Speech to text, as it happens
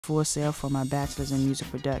Full Sail for my bachelor's in music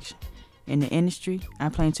production. In the industry, I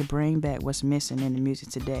plan to bring back what's missing in the music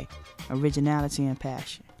today, originality and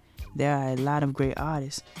passion. There are a lot of great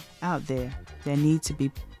artists out there that need to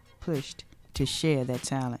be pushed to share their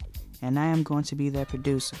talent, and I am going to be their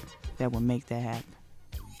producer that will make that happen.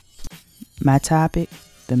 My topic,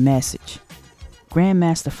 the message.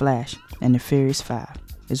 Grandmaster Flash and the Furious Five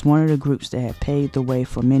is one of the groups that have paved the way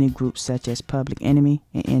for many groups such as Public Enemy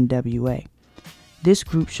and NWA. This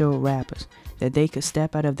group showed rappers that they could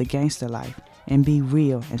step out of the gangster life and be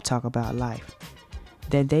real and talk about life.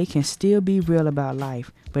 That they can still be real about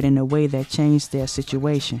life, but in a way that changed their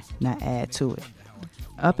situation, not add to it.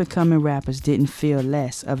 Up-and-coming rappers didn't feel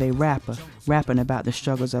less of a rapper rapping about the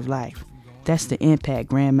struggles of life. That's the impact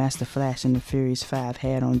Grandmaster Flash and the Furious Five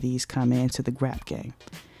had on these coming into the rap game.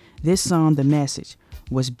 This song, The Message,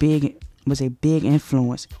 was a big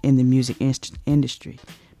influence in the music industry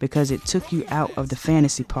because it took you out of the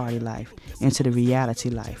fantasy party life into the reality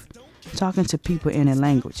life, talking to people in a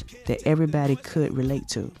language that everybody could relate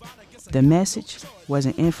to. The message was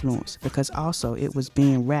an influence because also it was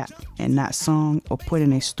being rapped and not sung or put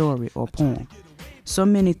in a story or poem. So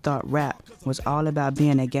many thought rap was all about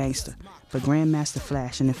being a gangster, but Grandmaster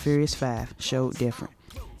Flash and the Furious Five showed different.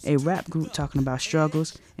 A rap group talking about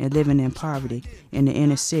struggles and living in poverty in the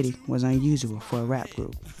inner city was unusual for a rap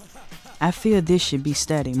group. I feel this should be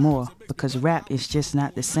studied more because rap is just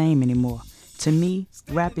not the same anymore. To me,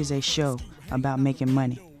 rap is a show about making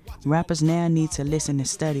money. Rappers now need to listen and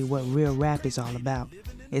study what real rap is all about.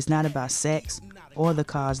 It's not about sex or the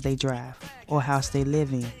cars they drive or house they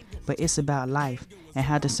live in, but it's about life and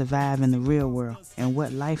how to survive in the real world and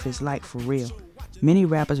what life is like for real. Many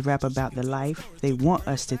rappers rap about the life they want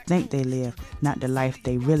us to think they live, not the life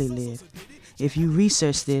they really live. If you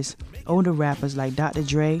research this, older rappers like Dr.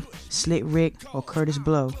 Dre, Slick Rick, or Curtis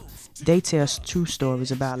Blow, they tell true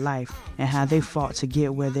stories about life and how they fought to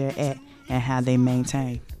get where they're at and how they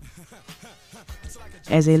maintain.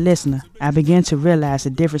 As a listener, I began to realize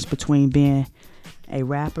the difference between being a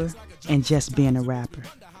rapper and just being a rapper.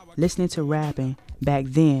 Listening to rapping back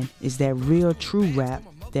then is that real true rap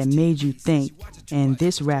that made you think, and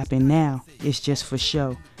this rapping now is just for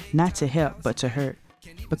show, not to help but to hurt.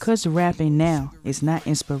 Because rapping now is not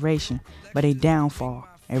inspiration, but a downfall,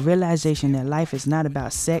 a realization that life is not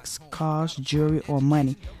about sex, cars, jewelry, or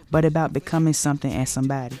money, but about becoming something and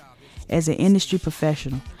somebody. As an industry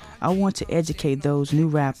professional, I want to educate those new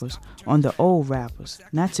rappers on the old rappers,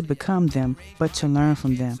 not to become them, but to learn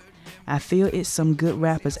from them. I feel it's some good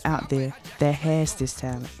rappers out there that has this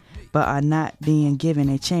talent, but are not being given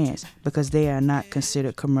a chance because they are not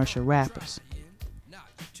considered commercial rappers.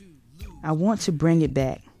 I want to bring it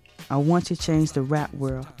back. I want to change the rap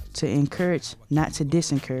world to encourage, not to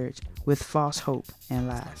disencourage, with false hope and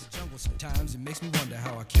lies. Sometimes it makes me wonder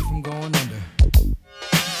how I keep from going under.